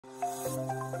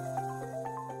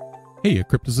Heya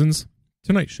Cryptozens,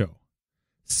 tonight's show.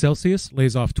 Celsius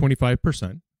lays off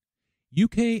 25%,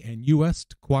 UK and US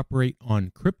to cooperate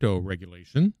on crypto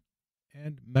regulation,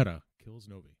 and Meta kills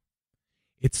Novi.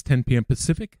 It's 10 p.m.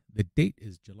 Pacific. The date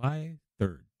is July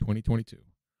 3rd, 2022.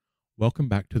 Welcome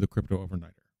back to the Crypto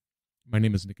Overnighter. My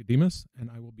name is Nicodemus, and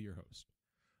I will be your host.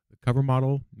 The cover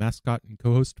model, mascot, and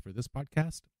co-host for this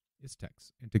podcast is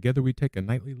Tex, and together we take a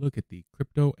nightly look at the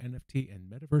crypto, NFT,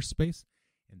 and metaverse space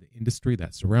and the industry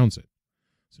that surrounds it.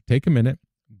 So take a minute,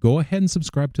 go ahead and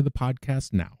subscribe to the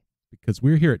podcast now, because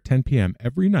we're here at 10 p.m.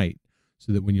 every night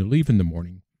so that when you leave in the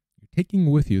morning, you're taking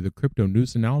with you the crypto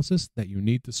news analysis that you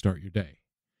need to start your day.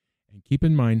 And keep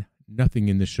in mind, nothing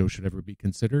in this show should ever be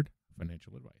considered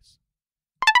financial advice.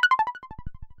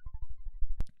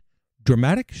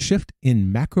 Dramatic shift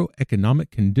in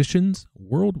macroeconomic conditions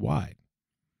worldwide.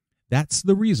 That's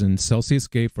the reason Celsius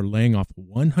gave for laying off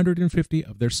 150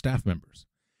 of their staff members.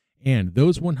 And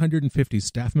those 150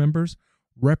 staff members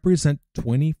represent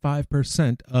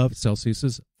 25% of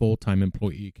Celsius's full-time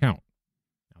employee count.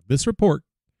 Now, this report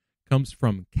comes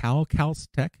from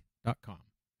calcalstech.com,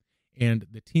 and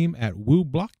the team at Woo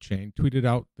Blockchain tweeted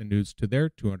out the news to their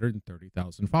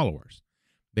 230,000 followers.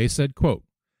 They said, quote,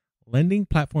 lending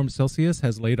platform Celsius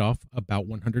has laid off about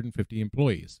 150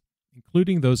 employees,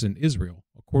 including those in Israel,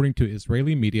 according to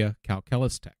Israeli media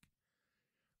Calcalstech.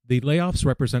 The layoffs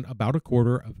represent about a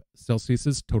quarter of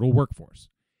Celsius's total workforce.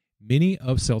 Many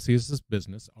of Celsius's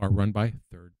business are run by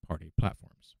third-party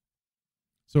platforms.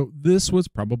 So this was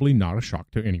probably not a shock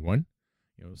to anyone.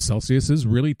 Celsius is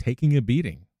really taking a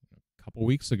beating. A couple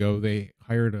weeks ago, they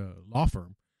hired a law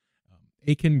firm,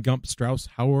 Aiken, Gump, Strauss,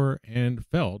 Hauer, and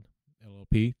Feld,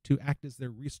 LLP, to act as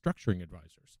their restructuring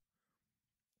advisors.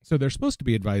 So they're supposed to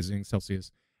be advising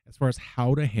Celsius as far as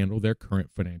how to handle their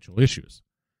current financial issues.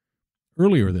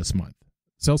 Earlier this month,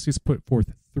 Celsius put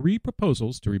forth 3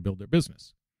 proposals to rebuild their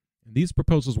business. And these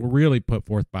proposals were really put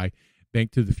forth by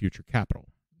Bank to the Future Capital.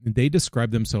 And they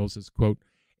described themselves as, quote,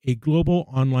 a global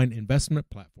online investment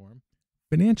platform,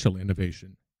 financial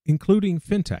innovation, including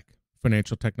fintech,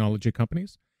 financial technology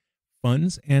companies,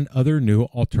 funds, and other new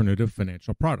alternative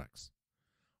financial products.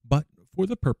 But for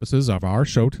the purposes of our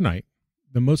show tonight,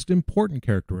 the most important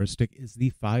characteristic is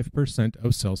the 5%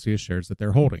 of Celsius shares that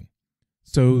they're holding.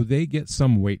 So they get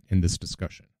some weight in this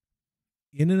discussion.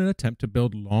 In an attempt to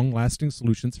build long-lasting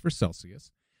solutions for Celsius,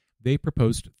 they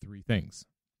proposed 3 things.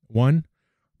 1,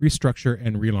 restructure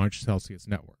and relaunch Celsius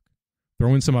Network.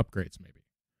 Throw in some upgrades, maybe.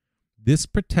 This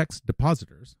protects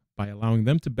depositors by allowing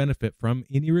them to benefit from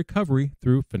any recovery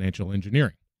through financial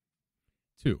engineering.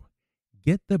 2,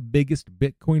 get the biggest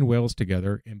Bitcoin whales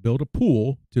together and build a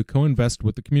pool to co-invest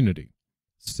with the community,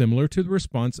 similar to the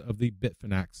response of the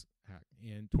Bitfinex hack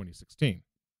in 2016.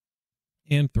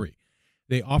 And 3,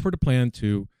 they offered a plan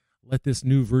to let this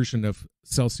new version of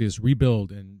Celsius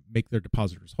rebuild and make their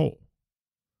depositors whole.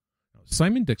 Now,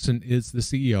 Simon Dixon is the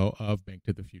CEO of Bank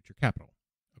to the Future Capital.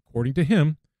 According to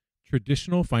him,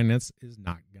 traditional finance is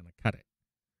not going to cut it.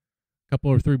 A couple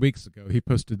or 3 weeks ago, he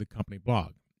posted the company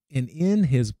blog. And in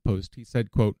his post, he said,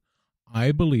 quote,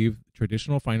 I believe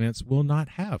traditional finance will not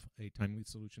have a timely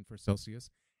solution for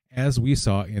Celsius, as we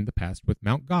saw in the past with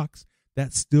Mt. Gox,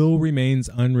 that still remains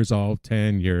unresolved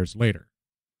 10 years later.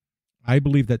 I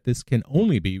believe that this can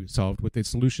only be solved with a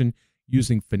solution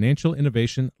using financial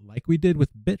innovation like we did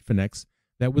with Bitfinex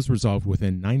that was resolved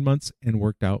within 9 months and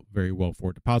worked out very well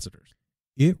for depositors.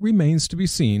 It remains to be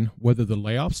seen whether the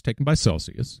layoffs taken by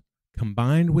Celsius,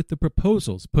 combined with the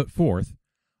proposals put forth,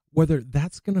 whether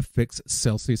that's going to fix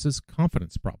Celsius's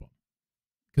confidence problem.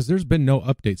 Because there's been no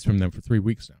updates from them for 3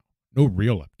 weeks now. No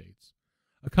real updates.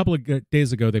 A couple of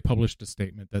days ago, they published a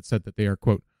statement that said that they are,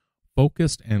 quote,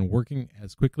 focused and working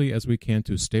as quickly as we can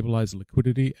to stabilize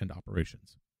liquidity and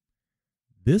operations.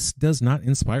 This does not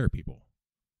inspire people.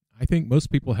 I think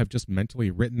most people have just mentally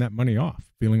written that money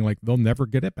off, feeling like they'll never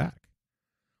get it back.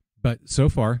 But so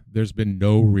far, there's been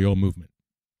no real movement.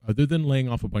 Other than laying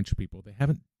off a bunch of people, they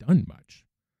haven't done much.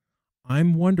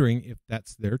 I'm wondering if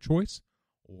that's their choice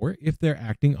or if they're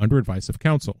acting under advice of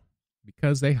counsel,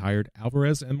 because they hired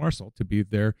Alvarez and Marcel to be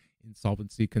their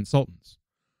insolvency consultants.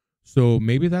 So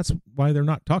maybe that's why they're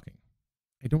not talking.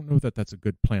 I don't know that that's a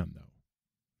good plan, though.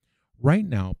 Right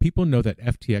now, people know that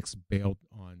FTX bailed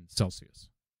on Celsius.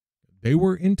 They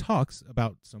were in talks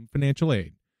about some financial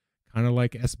aid, kind of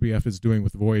like SBF is doing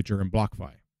with Voyager and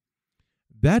BlockFi.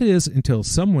 That is until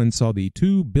someone saw the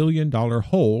 $2 billion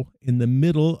hole in the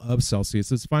middle of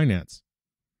Celsius's finance.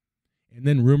 And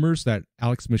then rumors that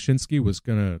Alex Mashinsky was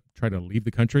going to try to leave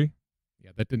the country.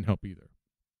 Yeah, that didn't help either.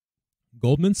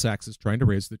 Goldman Sachs is trying to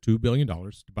raise the $2 billion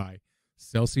to buy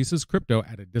Celsius's crypto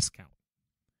at a discount.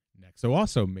 XO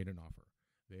also made an offer.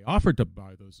 They offered to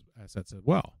buy those assets as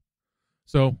well.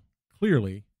 So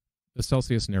clearly, the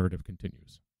Celsius narrative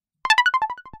continues.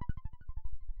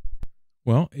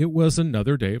 Well, it was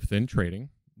another day of thin trading,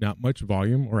 not much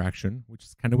volume or action, which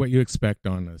is kind of what you expect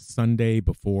on a Sunday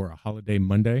before a holiday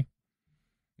Monday.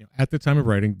 At the time of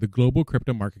writing, the global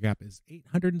crypto market cap is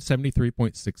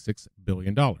 $873.66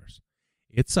 billion.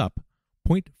 It's up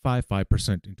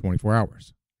 0.55% in 24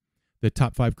 hours. The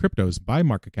top 5 cryptos by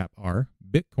market cap are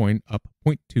Bitcoin up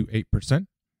 0.28%,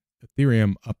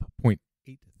 Ethereum up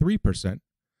 0.83%,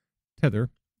 Tether,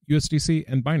 USDC,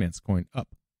 and Binance Coin up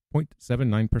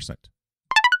 0.79%.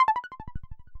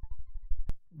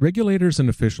 Regulators and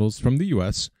officials from the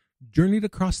U.S. journeyed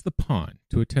across the pond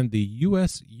to attend the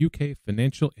U.S.-UK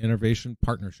Financial Innovation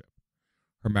Partnership.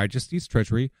 Her Majesty's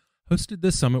Treasury hosted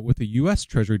the summit with the U.S.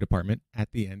 Treasury Department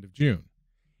at the end of June.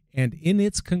 And in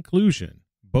its conclusion,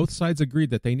 both sides agreed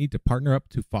that they need to partner up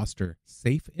to foster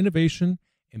safe innovation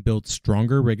and build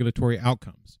stronger regulatory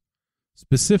outcomes.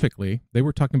 Specifically, they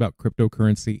were talking about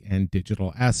cryptocurrency and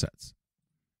digital assets.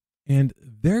 And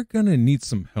they're going to need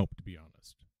some help, to be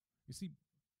honest. You see,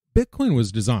 Bitcoin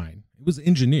was designed, it was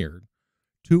engineered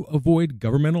to avoid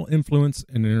governmental influence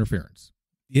and interference.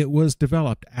 It was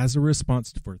developed as a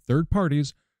response for third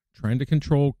parties trying to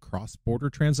control cross-border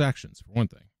transactions, for one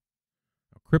thing.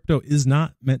 Now, crypto is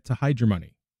not meant to hide your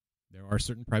money. There are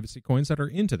certain privacy coins that are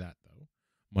into that, though.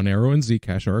 Monero and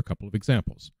Zcash are a couple of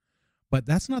examples. But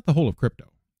that's not the whole of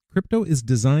crypto. Crypto is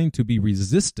designed to be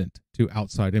resistant to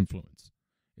outside influence.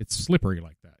 It's slippery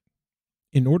like that.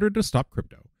 In order to stop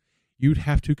crypto, you'd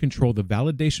have to control the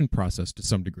validation process to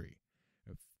some degree.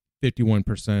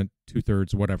 51%,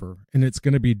 2/3, whatever. And it's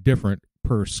going to be different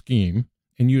per scheme.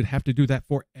 And you'd have to do that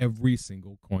for every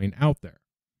single coin out there.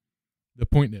 The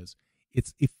point is,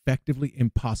 it's effectively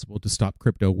impossible to stop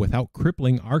crypto without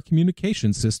crippling our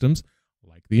communication systems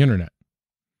like the internet.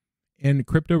 And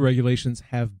crypto regulations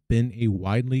have been a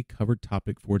widely covered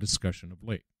topic for discussion of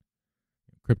late.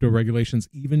 Crypto regulations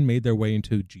even made their way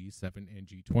into G7 and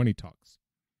G20 talks.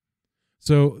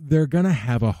 So they're going to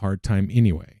have a hard time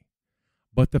anyway.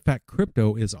 But the fact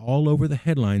crypto is all over the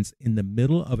headlines in the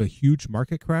middle of a huge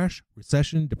market crash,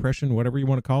 recession, depression, whatever you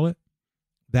want to call it,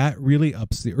 that really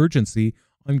ups the urgency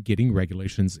on getting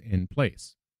regulations in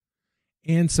place.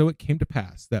 And so it came to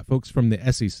pass that folks from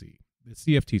the SEC, the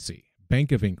CFTC,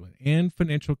 Bank of England, and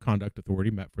Financial Conduct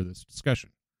Authority met for this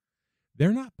discussion.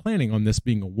 They're not planning on this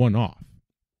being a one-off.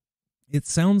 It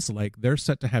sounds like they're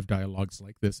set to have dialogues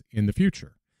like this in the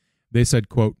future. They said,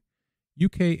 quote,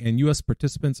 UK and US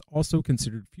participants also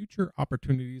considered future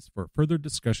opportunities for further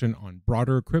discussion on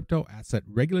broader crypto asset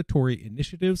regulatory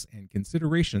initiatives and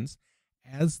considerations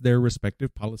as their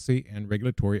respective policy and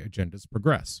regulatory agendas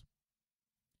progress.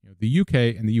 The UK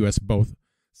and the US both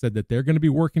said that they're going to be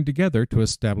working together to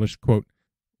establish, quote,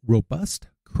 robust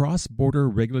cross-border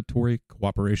regulatory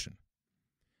cooperation.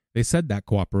 They said that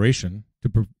cooperation, to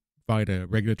provide a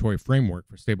regulatory framework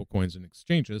for stablecoins and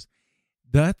exchanges,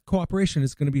 that cooperation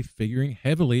is going to be figuring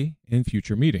heavily in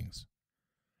future meetings.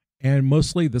 And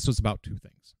mostly this was about two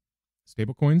things,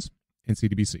 stablecoins and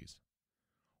CBDCs.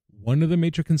 One of the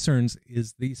major concerns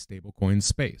is the stablecoin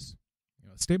space.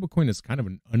 Stablecoin is kind of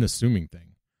an unassuming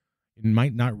thing. You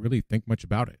might not really think much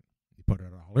about it. You put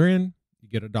 $1 in, you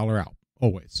get $1 out,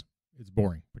 always. It's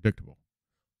boring, predictable,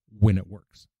 when it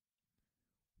works.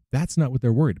 That's not what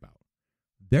they're worried about.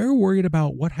 They're worried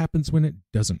about what happens when it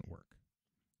doesn't work.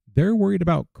 They're worried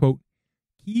about, quote,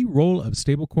 key role of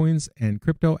stablecoins and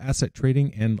crypto asset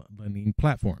trading and lending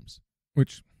platforms,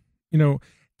 which,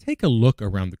 take a look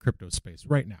around the crypto space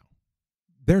right now.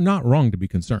 They're not wrong to be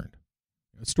concerned.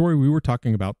 A story we were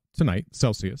talking about tonight,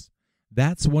 Celsius,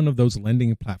 that's one of those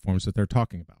lending platforms that they're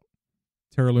talking about.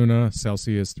 Terra Luna,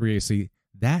 Celsius, 3AC,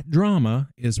 that drama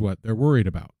is what they're worried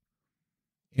about.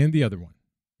 And the other one,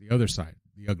 the other side,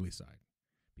 the ugly side,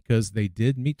 because they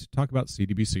did meet to talk about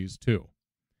CBDCs too.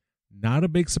 Not a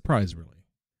big surprise, really.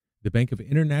 The Bank of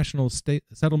International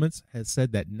Settlements has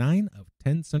said that 9 of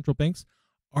 10 central banks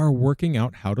are working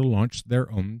out how to launch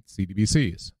their own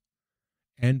CBDCs.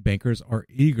 And bankers are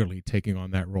eagerly taking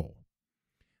on that role,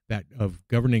 that of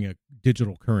governing a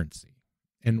digital currency.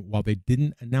 And while they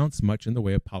didn't announce much in the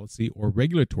way of policy or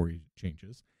regulatory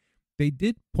changes, they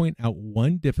did point out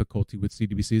one difficulty with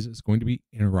CBDCs is going to be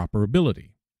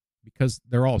interoperability, because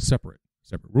they're all separate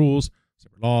rules,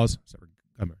 separate laws, separate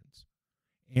governments.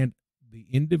 And the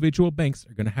individual banks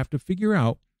are going to have to figure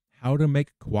out how to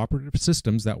make cooperative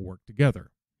systems that work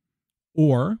together.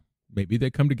 Or maybe they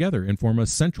come together and form a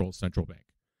central bank.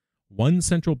 One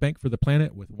central bank for the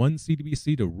planet with one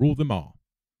CBDC to rule them all.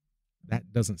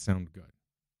 That doesn't sound good.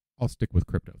 I'll stick with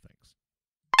crypto, thanks.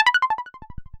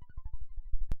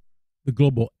 The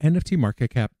global NFT market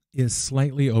cap is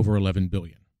slightly over 11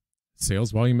 billion.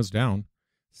 Sales volume is down,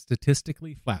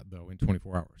 statistically flat though in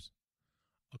 24 hours.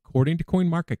 According to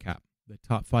CoinMarketCap, the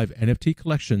top 5 NFT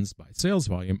collections by sales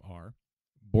volume are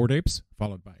Bored Apes,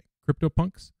 followed by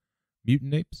CryptoPunks,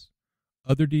 Mutant Apes,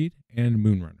 Otherdeed, and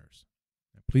Moonrunners.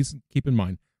 Now, please keep in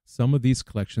mind, some of these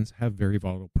collections have very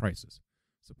volatile prices,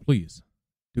 so please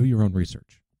do your own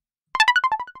research.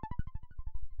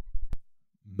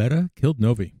 Meta killed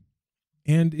Novi,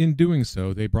 and in doing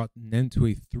so, they brought an end to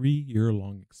a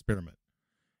 3-year-long experiment.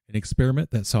 An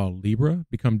experiment that saw Libra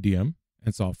become Diem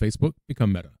and saw Facebook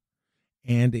become Meta.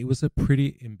 And it was a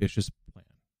pretty ambitious plan.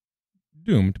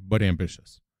 Doomed, but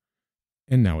ambitious.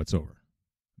 And now it's over.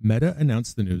 Meta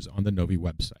announced the news on the Novi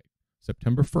website.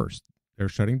 September 1st, they're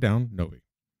shutting down Novi.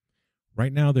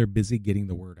 Right now, they're busy getting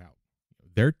the word out.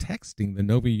 They're texting the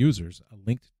Novi users a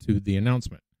link to the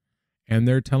announcement. And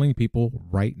they're telling people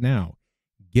right now,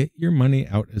 get your money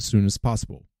out as soon as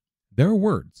possible. Their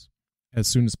words, as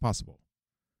soon as possible.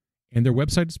 And their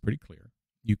website is pretty clear.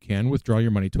 You can withdraw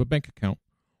your money to a bank account,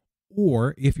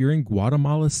 or if you're in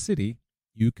Guatemala City,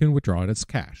 you can withdraw it as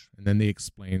cash. And then they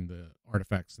explain the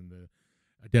artifacts and the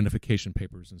identification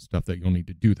papers and stuff that you'll need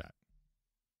to do that.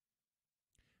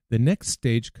 The next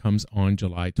stage comes on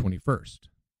July 21st,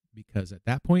 because at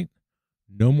that point,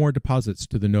 no more deposits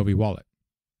to the Novi wallet.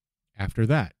 After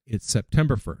that, it's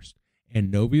September 1st,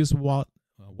 and Novi's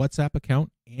WhatsApp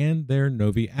account and their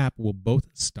Novi app will both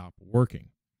stop working.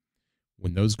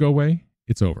 When those go away,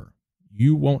 it's over.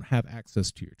 You won't have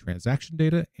access to your transaction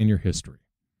data and your history.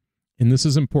 And this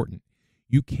is important.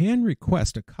 You can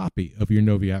request a copy of your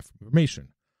Novi app information,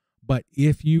 but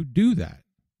if you do that,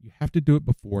 you have to do it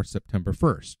before September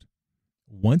 1st.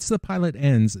 Once the pilot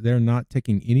ends, they're not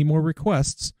taking any more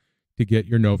requests to get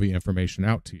your Novi information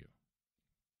out to you.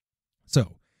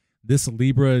 So, this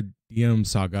Libra Diem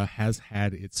saga has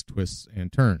had its twists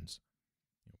and turns.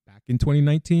 Back in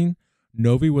 2019,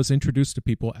 Novi was introduced to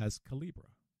people as Calibra,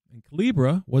 and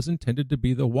Calibra was intended to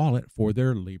be the wallet for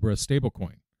their Libra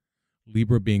stablecoin,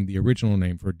 Libra being the original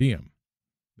name for Diem.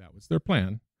 That was their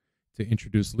plan, to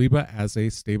introduce Libra as a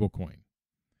stablecoin.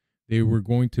 They were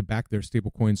going to back their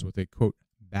stablecoins with a, quote,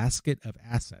 basket of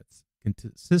assets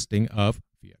consisting of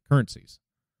fiat currencies.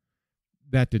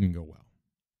 That didn't go well.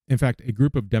 In fact, a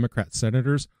group of Democrat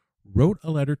senators wrote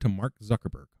a letter to Mark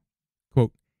Zuckerberg,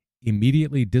 quote,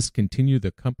 immediately discontinue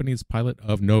the company's pilot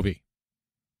of Novi.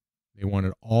 They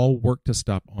wanted all work to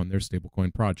stop on their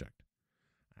stablecoin project.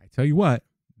 I tell you what,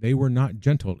 they were not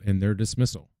gentle in their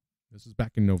dismissal. This was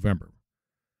back in November.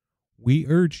 We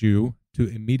urge you to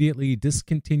immediately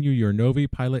discontinue your Novi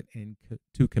pilot and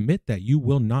to commit that you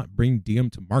will not bring Diem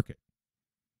to market.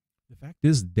 The fact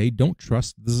is, they don't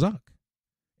trust the Zuck.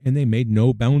 And they made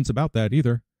no bounds about that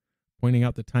either, pointing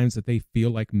out the times that they feel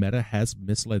like Meta has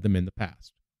misled them in the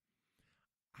past.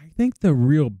 I think the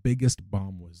real biggest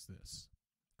bomb was this.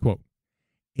 Quote,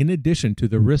 in addition to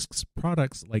the risks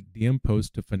products like Diem pose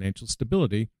to financial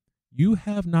stability, you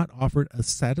have not offered a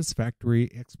satisfactory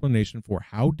explanation for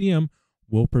how Diem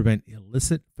will prevent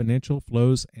illicit financial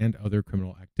flows and other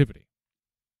criminal activity.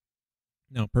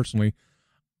 Now, personally,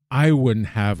 I wouldn't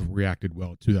have reacted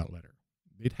well to that letter.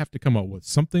 They'd have to come up with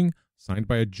something signed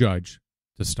by a judge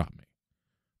to stop me.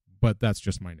 But that's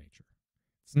just my nature.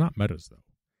 It's not Meta's, though.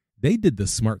 They did the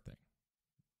smart thing.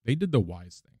 They did the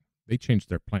wise thing. They changed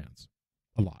their plans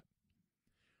a lot.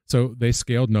 So they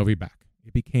scaled Novi back.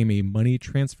 It became a money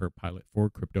transfer pilot for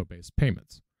crypto-based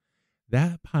payments.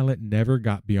 That pilot never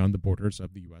got beyond the borders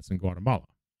of the U.S. and Guatemala.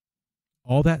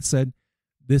 All that said,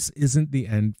 this isn't the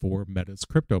end for Meta's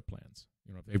crypto plans.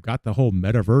 They've got the whole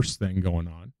metaverse thing going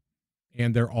on,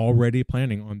 and they're already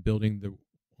planning on building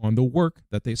on the work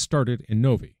that they started in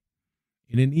Novi.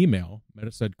 In an email,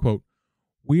 Meta said, quote,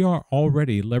 we are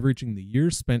already leveraging the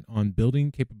years spent on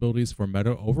building capabilities for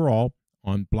Meta overall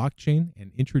on blockchain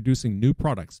and introducing new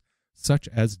products, such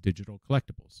as digital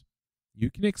collectibles.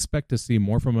 You can expect to see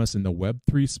more from us in the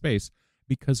Web3 space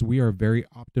because we are very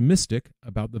optimistic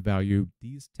about the value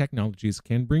these technologies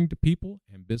can bring to people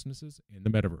and businesses in the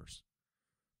metaverse.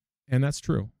 And that's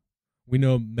true. We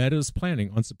know Meta is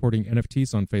planning on supporting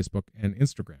NFTs on Facebook and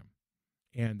Instagram,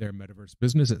 and their metaverse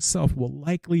business itself will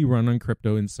likely run on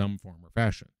crypto in some form or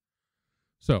fashion.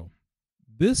 So,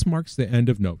 this marks the end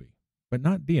of Novi, but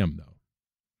not Diem, though.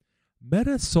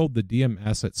 Meta sold the Diem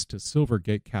assets to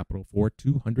Silvergate Capital for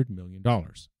 $200 million.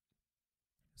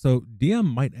 So, Diem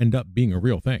might end up being a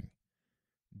real thing.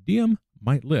 Diem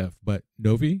might live, but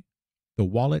Novi, the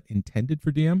wallet intended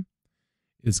for Diem,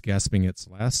 is gasping its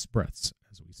last breaths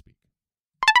as we speak.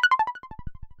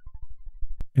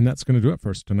 And that's going to do it for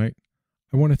us tonight.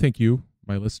 I want to thank you,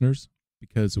 my listeners,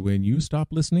 because when you stop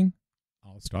listening,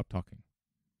 I'll stop talking.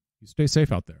 You stay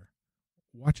safe out there.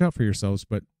 Watch out for yourselves,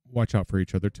 but watch out for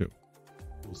each other too.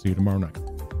 We'll see you tomorrow night.